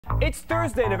It's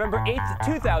Thursday, November 8th,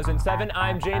 2007.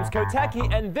 I'm James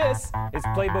Kotecki, and this is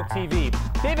Playbook TV.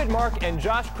 David Mark and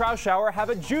Josh Kraushaar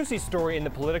have a juicy story in the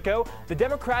Politico. The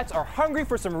Democrats are hungry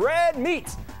for some red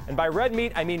meat. And by red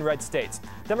meat, I mean red states.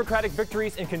 Democratic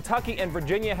victories in Kentucky and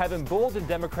Virginia have emboldened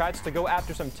Democrats to go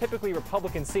after some typically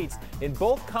Republican seats in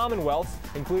both Commonwealths,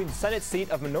 including the Senate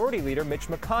seat of Minority Leader Mitch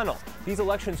McConnell. These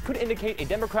elections could indicate a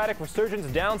Democratic resurgence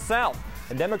down south,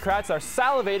 and Democrats are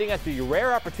salivating at the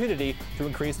rare opportunity to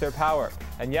increase their power.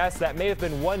 And yes, that may have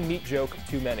been one meat joke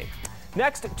too many.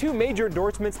 Next, two major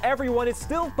endorsements everyone is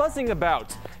still buzzing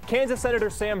about. Kansas Senator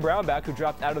Sam Brownback, who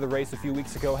dropped out of the race a few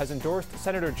weeks ago, has endorsed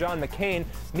Senator John McCain.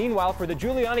 Meanwhile, for the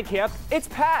Giuliani camp, it's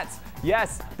Pat.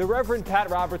 Yes, the Reverend Pat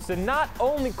Robertson not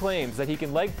only claims that he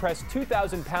can leg press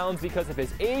 2,000 pounds because of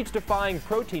his age-defying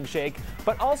protein shake,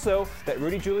 but also that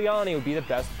Rudy Giuliani would be the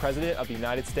best president of the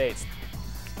United States.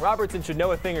 Robertson should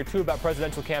know a thing or two about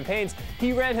presidential campaigns.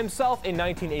 He ran himself in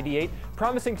 1988,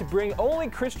 promising to bring only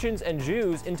Christians and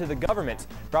Jews into the government.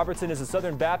 Robertson is a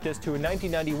Southern Baptist who in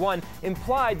 1991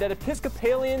 implied that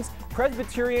Episcopalians,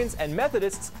 Presbyterians, and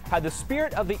Methodists had the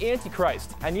spirit of the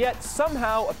Antichrist, and yet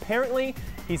somehow, apparently,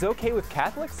 he's okay with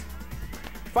Catholics?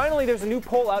 Finally, there's a new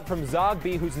poll out from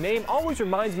Zogby, whose name always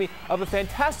reminds me of a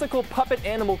fantastical puppet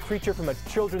animal creature from a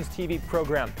children's TV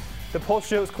program. The poll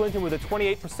shows Clinton with a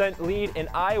 28% lead in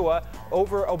Iowa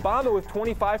over Obama with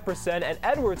 25% and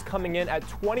Edwards coming in at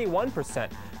 21%.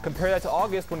 Compare that to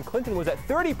August when Clinton was at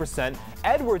 30%,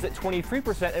 Edwards at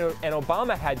 23%, and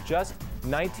Obama had just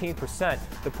 19%.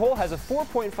 The poll has a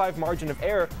 4.5 margin of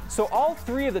error, so all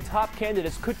three of the top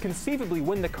candidates could conceivably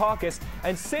win the caucus,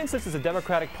 and since this is a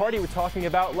Democratic Party we're talking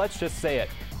about, let's just say it.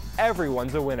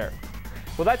 Everyone's a winner.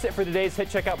 Well, that's it for today's hit.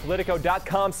 Check out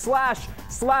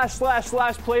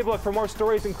Politico.com///Playbook for more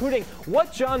stories, including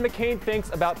what John McCain thinks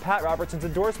about Pat Robertson's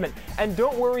endorsement. And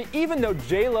don't worry, even though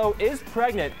J-Lo is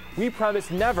pregnant, we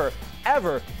promise never,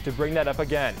 ever to bring that up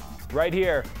again. Right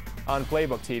here on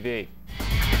Playbook TV.